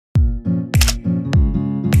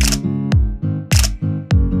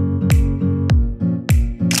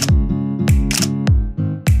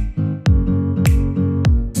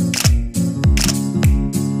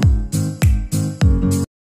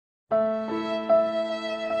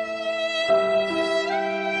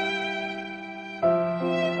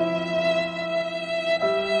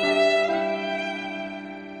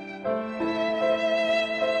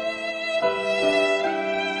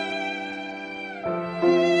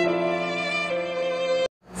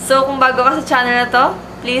So, kung bago ka sa channel na to,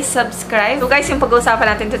 please subscribe. So guys, yung pag-uusapan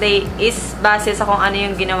natin today is base sa kung ano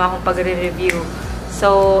yung ginawa kong pagre-review.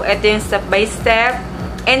 So, ito yung step by step.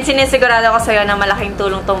 And sinisigurado ko sa'yo na malaking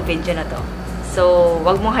tulong tong video na to. So,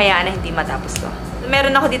 wag mong hayaan na hindi matapos to.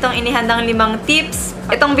 Meron ako ditong inihandang 5 tips.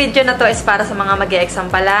 Itong video na to is para sa mga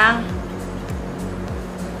mag-e-exam pa lang.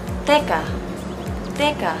 Teka.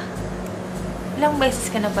 Ilang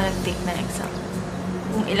beses ka na ba nag-take ng exam?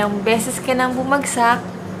 Kung ilang beses ka nang bumagsak,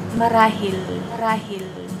 marahil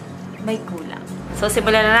may kulang. So,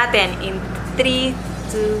 simulan na natin in 3,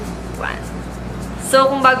 2, 1.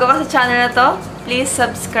 So, kung bago ka sa channel na to, please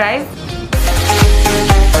subscribe.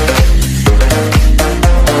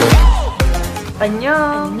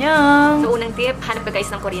 Annyeong! So, unang tip, hanap ka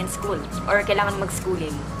guys ng Korean school or kailangan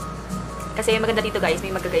mag-schooling. Kasi maganda dito guys,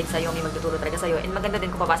 may mag-guide sa'yo, may magtuturo talaga sa'yo. And maganda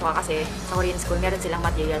din kung papasok ka kasi sa Korean school, meron silang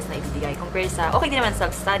materials na ibibigay. Compare sa, okay din naman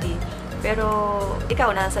self-study, pero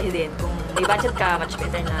ikaw na sa'yo din. Kung may budget ka, much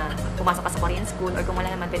better na pumasok ka sa Korean school or kung wala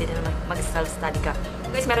naman, pwede din naman mag-self-study ka.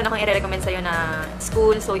 Guys, meron akong i-recommend sa'yo na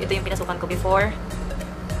school. So, ito yung pinasukan ko before.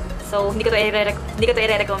 So, hindi ko to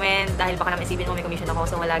i-recommend dahil baka naman isipin mo may commission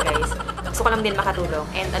ako. So, wala guys. Gusto ko lang din makatulong.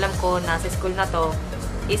 And alam ko na sa school na to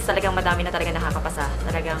is talagang madami na talaga nakakapasa.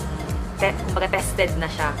 Talagang kumbaga tested na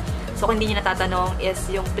siya. So, kung hindi niyo natatanong is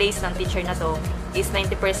yung place ng teacher na to is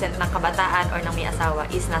 90% ng kabataan or ng may asawa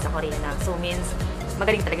is nasa Korea na. So, means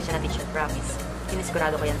magaling talaga siya na teacher, promise.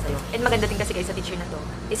 Sinisigurado ko yan sa'yo. And maganda din kasi guys sa teacher na to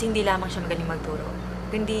is hindi lamang siya magaling magturo.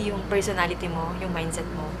 Kundi yung personality mo, yung mindset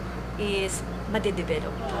mo is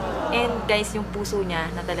madidevelop. And guys, yung puso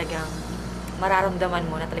niya na talagang mararamdaman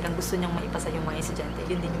mo na talagang gusto niyang maipasa yung mga estudyante,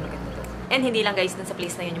 yun din yung maganda to. And hindi lang guys, dun sa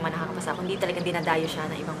place na yun yung mga nakakapasa, kundi talagang dinadayo siya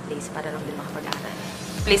ng ibang place para lang din makapag-aaral.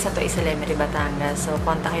 Place na to is sa Lemery, Batangas. So,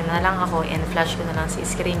 kontakin mo na lang ako and flash ko na lang sa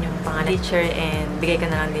screen yung pangalan teacher and bigay ko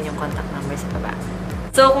na lang din yung contact number sa baba.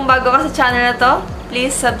 So, kung bago ka sa channel na to,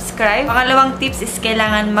 please subscribe. Pangalawang tips is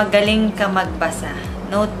kailangan magaling ka magbasa.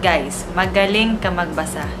 Note guys, magaling ka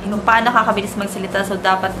magbasa. Kung paano ka kabilis magsalita, so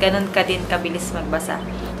dapat ganun ka din kabilis magbasa.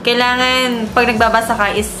 Kailangan, pag nagbabasa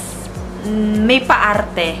ka is may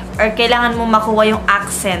paarte or kailangan mo makuha yung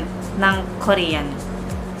accent ng Korean.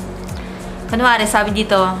 Kunwari, sabi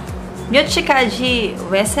dito, 몇시까지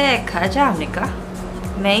회사 가자 합니까?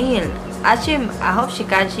 매일 아침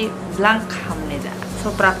 9시까지 blank 합니다.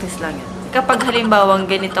 So, practice lang yun. Kapag halimbawang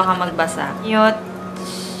ganito ka magbasa,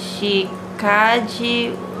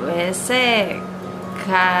 몇시까지 회사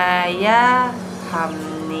가야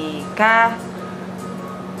합니까?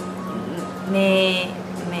 매일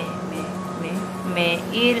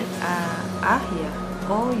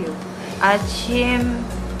아침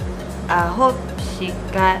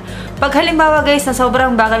 9시까지. Pag halimbawa guys na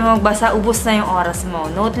sobrang bagal mo magbasa, ubos na yung oras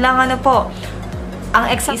mo. Note lang ano po,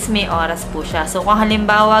 ang exam is may oras po siya. So kung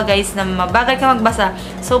halimbawa guys na mabagal ka magbasa,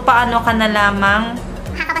 so paano ka na lamang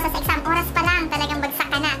makakapasa sa exam? Oras pa lang, talagang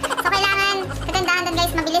bagsak ka na. So kailangan, katandaan doon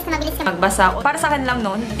guys, mabilis ka magbasa. Para sa akin lang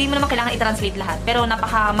no, hindi mo naman kailangan i-translate lahat. Pero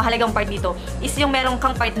napaka-mahalagang part dito is yung merong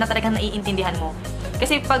kang part na talagang naiintindihan mo.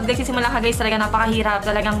 Kasi pag nagsisimula ka guys, talagang napakahirap.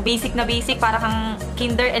 Talagang basic na basic, para kang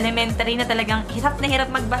kinder, elementary na talagang hirap na hirap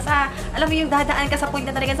magbasa. Alam mo yung dadaan ka sa point na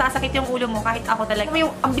talagang sasakit yung ulo mo, kahit ako talaga. Alam mo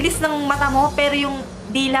yung ang bilis ng mata mo, pero yung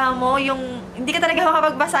dila mo, yung hindi ka talaga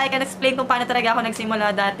makapagbasa. I can explain kung paano talaga ako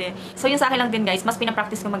nagsimula dati. So yung sa akin lang din guys, mas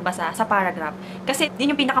pinapractice ko magbasa sa paragraph. Kasi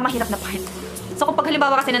yun yung pinakamahirap na part. So kung pag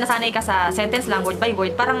halimbawa kasi na nasanay ka sa sentence lang, word by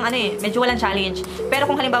word, parang ano eh, medyo walang challenge. Pero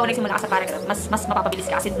kung halimbawa nagsimula ka sa paragraph, mas mapapabilis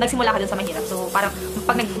ka kasi nagsimula ka dun sa mahirap. So parang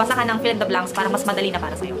pag nagbasa ka ng fill in the blanks, parang mas madali na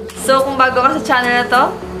para sa'yo. So kung bago ka sa channel na to,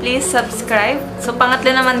 please subscribe. So pangatlo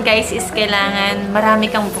naman guys is kailangan marami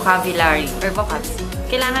kang vocabulary or vocabs.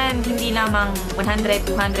 Kailangan hindi lamang 100,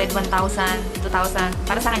 200, 1,000, 2,000.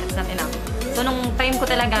 Para sa akin, that's not enough. So nung time ko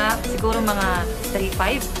talaga, siguro mga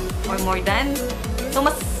 3,500 or more than. So,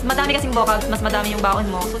 mas madami kasing vocabs, mas madami yung baon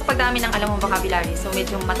mo. So, pag dami ng alam mong vocabulary, so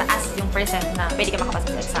medyo mataas yung percent na pwede ka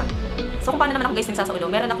makapasa sa exam. So, kung paano naman ako guys nagsasaulo,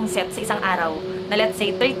 meron akong set sa isang araw na let's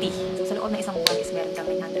say 30. So, sa loob ng isang buwan is meron kang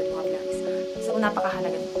 900 vocabularies. So,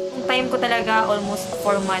 napakahalaga. Yung time ko talaga, almost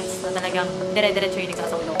 4 months na talagang dire-diretso yung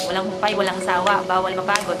nagsasaulo. Walang humpay, walang sawa, bawal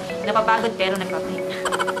mapagod. Napapagod pero nagpapahinga.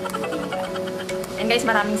 And guys,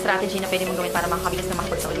 maraming strategy na pwede mong gawin para makakabilis na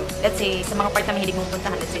makapagsaulog. Let's say, sa mga part na mahilig mong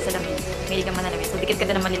puntahan, let's say sa lamin, mahilig kang manalamin. So, dikit ka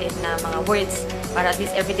na ng maliliit na mga words para at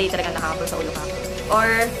least everyday talagang nakakapagsaulog ka.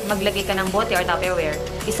 Or, maglagay ka ng bote or tupperware.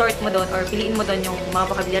 I-sort mo doon or piliin mo doon yung mga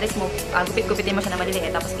vocabularies mo. Gupit-gupitin mo siya na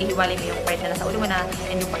maliliit. Tapos, ihiwalay mo yung part na nasa ulo mo na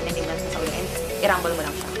and yung part na hindi mo nasa ulo. And, i-rumble mo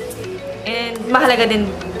lang siya. And mahalaga din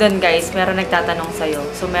doon guys, meron nagtatanong sa'yo.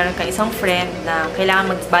 So meron kang isang friend na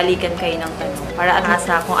kailangan magbalikan kayo ng tanong para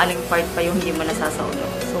asa kung aling part pa yung hindi mo nasasaulo.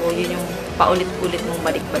 So yun yung paulit-ulit mong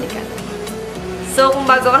balik-balikan. So kung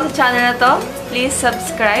bago ka sa channel na to, please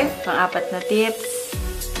subscribe. Pang-apat na tips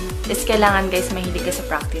is kailangan guys mahilig ka sa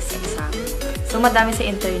practice exam. So madami sa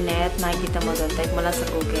internet, makikita mo doon, type mo lang sa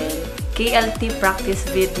Google, KLT practice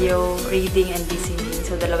video, reading and listening.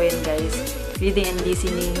 So dalawa yun guys, reading and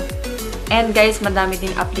listening. And guys, madami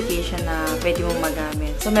din application na pwede mong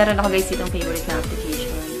magamit. So meron ako guys ditong favorite na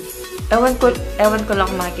application. Ewan ko lang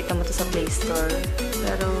kung makikita mo to sa Play Store.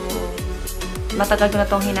 Pero matagal ko na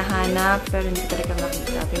tong hinahanap, pero hindi ko talaga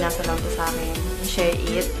makita. Pinasa lang to sa akin. Share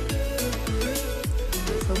it.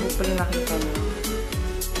 So hopefully makita nyo.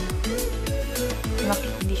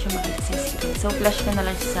 Hindi siya makita sa screen. So flash ka na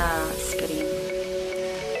lang siya sa screen.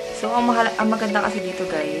 So ang maganda kasi dito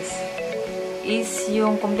guys, is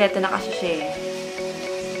yung kompleto na kasi siya eh.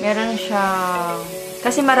 Meron siya,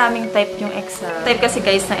 kasi maraming type yung exam. Type kasi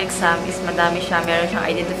guys ng exam is madami siya. Meron siyang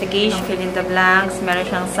identification, fill in the blanks, meron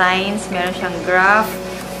siyang science, meron siyang graph,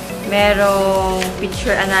 merong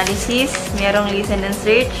picture analysis, merong listen and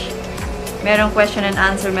search, merong question and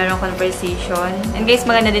answer, merong conversation. And guys,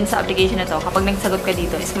 maganda din sa application na to, kapag nagsagot ka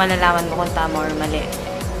dito is malalaman mo kung tama or mali.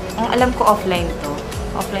 Ang alam ko offline to.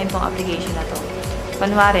 Offline tong application na to.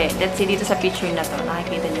 Kunwari, let's say dito sa picture na to,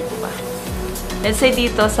 nakikita niyo po ba? Let's say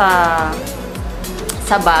dito sa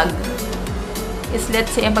bag, is let's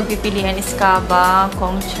say ang pagpipilian is kaba,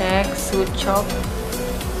 kongchek, suchok,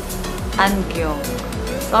 angyong.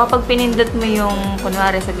 So kapag pinindot mo yung,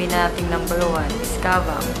 kunwari sabihin natin number 1 is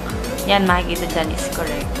kabang, yan makikita dyan is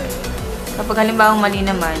correct. Kapag halimbawa mali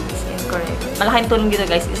naman is incorrect. Malaking tulong dito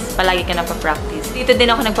guys is palagi ka na pa-practice. Dito din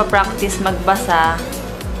ako nagpa-practice magbasa.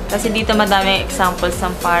 Kasi dito madami examples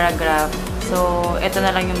ng paragraph. So, ito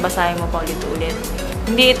na lang yung basahin mo pa ulit-ulit.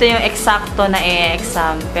 Hindi ito yung eksakto na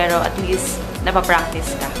exam, pero at least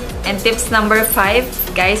napapractice ka. And tips number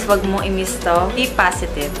 5, guys, wag mo i-miss to. Be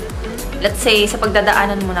positive. Let's say, sa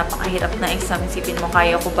pagdadaanan mo, napakahirap na exam. Isipin mo,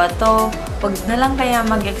 kaya ko ba to? Wag na lang kaya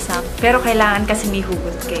mag-exam. Pero kailangan kasi may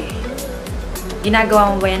hugot ka eh.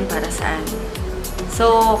 Ginagawa mo ba yan para saan?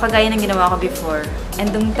 So, kagaya ng ginawa ko before. And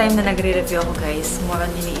yung time na nagre-review ako guys, more on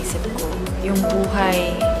iniisip ko yung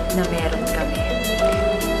buhay na meron kami.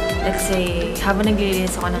 Let's say, habang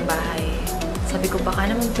naglilinis ako ng bahay, sabi ko baka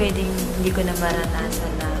naman pwedeng hindi ko na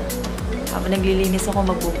maranasan na habang naglilinis ako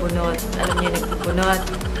magbubunot. Alam niyo, nagbubunot.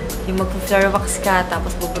 Yung mag-floor wax ka,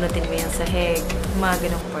 tapos bubunutin mo yung sahig. Yung mga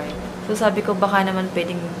ganong part. So sabi ko baka naman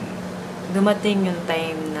pwedeng dumating yung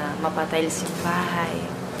time na mapatiles yung bahay.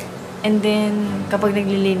 And then, kapag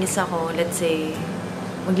naglilinis ako, let's say,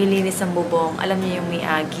 maglilinis ng bubong, alam niyo yung may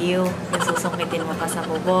agyo, yung susungkitin mo pa sa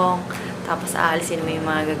bubong, tapos aalisin mo yung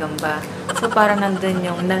mga gagamba. So, parang nandun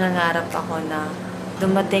yung nangangarap ako na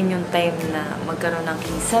dumating yung time na magkaroon ng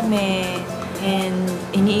kisame, and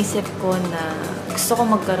iniisip ko na gusto ko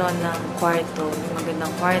magkaroon ng kwarto, yung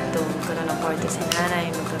magandang kwarto, magkaroon ng kwarto sa nanay,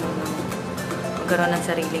 magkaroon ng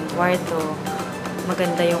sariling kwarto,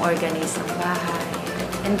 maganda yung organize ng bahay.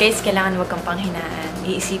 And guys, kailangan huwag kang panghinaan.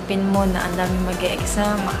 Iisipin mo na ang daming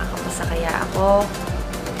mag-e-exam, makakapasa kaya ako.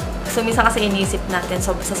 So, minsan kasi iniisip natin,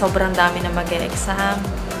 sa sobrang dami na mag-e-exam,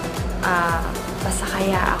 basta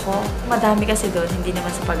kaya ako. Madami kasi doon, hindi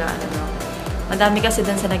naman sa pag-ano, no? Madami kasi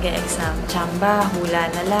doon sa nag-e-exam. Tsamba, hula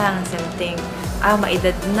na lang, something,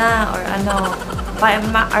 maedad na, or ano,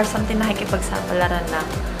 or something nakikipagsapalaran lang.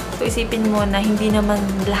 So, isipin mo na hindi naman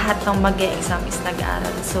lahat ng mag-e-exam is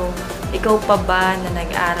nag-aaral. So, ikaw pa ba na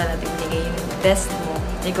nag-aaral at ibigay yung best mo?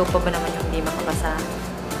 Ikaw pa ba naman yung hindi makapasa?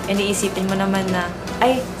 And iisipin mo naman na,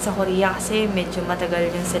 ay, sa Korea kasi medyo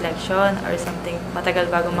matagal yung selection or something,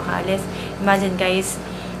 matagal bago makaalis. Imagine guys,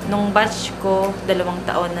 nung batch ko, 2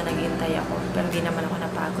 taon na naghintay ako. Pero hindi naman ako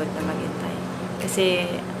napagod na maghintay. Kasi,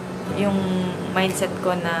 yung mindset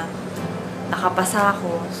ko na nakapasa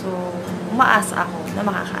ako, so, umaasa ako na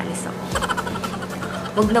makakaalis ako.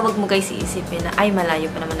 Wag na wag mo guys iisipin na, ay,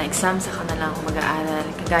 malayo pa naman na exam, saka na lang ako mag-aaral.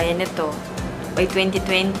 Kagaya nito, by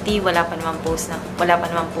 2020, wala pa naman post ang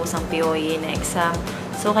POE na exam.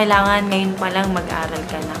 So, kailangan ngayon pa lang mag-aaral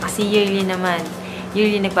ka na. Kasi yearly naman,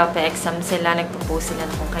 yearly nagpapa-exam sila, nagpo-post sila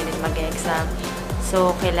na kung kailan mag-exam.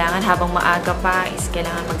 So, kailangan habang maaga pa is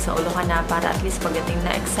kailangan magsaulo ka na para at least pagdating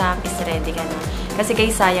na exam is ready ka na. Kasi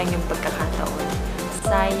guys, sayang yung pagkakataon.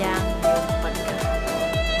 Sayang yung pagkakataon.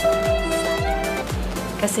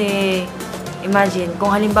 Kasi, imagine,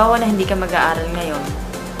 kung halimbawa na hindi ka mag-aaral ngayon,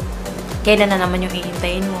 kailan na naman yung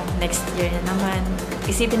ihintayin mo? Next year na naman.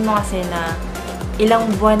 Isipin mo kasi na ilang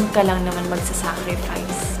buwan ka lang naman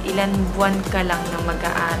magsasacrifice. Ilang buwan ka lang na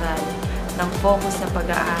mag-aaral ng focus na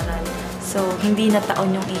pag-aaral. So, hindi na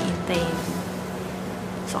taon yung iintayin.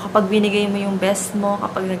 So, kapag binigay mo yung best mo,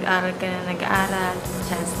 kapag nag-aaral ka na nag-aaral,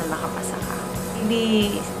 chance na makapasa ka.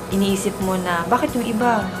 Hindi iniisip mo na, bakit yung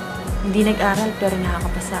iba hindi nag-aral pero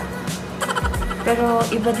nakakapasa? Pero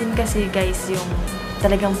iba din kasi guys yung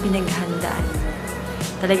talagang pinaghandaan mo.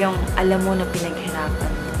 Talagang alam mo na pinaghirapan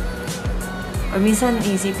mo. Or minsan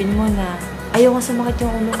isipin mo na, ayaw nga sumakit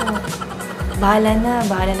yung ulo ko. Bahala na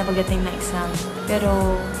pagdating ng exam.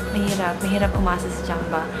 Pero mahirap umasa sa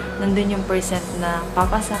tsamba. Nandun yung percent na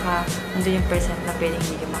papasa ka, nandun yung percent na pwedeng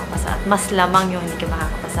hindi ka makapasa. At mas lamang yung hindi ka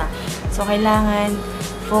makakapasa. So, kailangan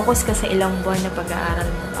focus ka sa ilang buwan na pag-aaral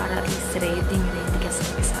mo para at least ready ka sa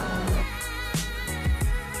exam.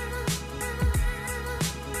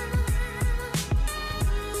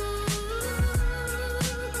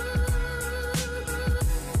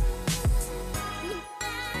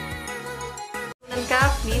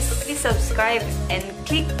 Please subscribe and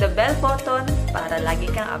click the bell button para lagi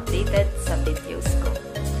kang updated sa videos ko.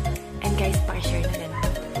 And guys, pakishare na din.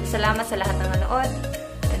 Salamat sa lahat ng nanood.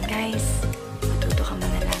 And guys, matuto ka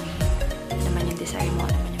manalangin. Ano naman yung desire mo,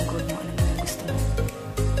 ano naman yung goal mo, ano naman yung gusto mo.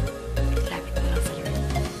 Lapit mo lang sa Lord.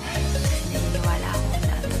 Kasi naniniwala ako na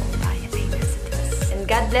ang tagumpay ay nasa Diyos. And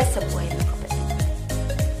God bless sa buhay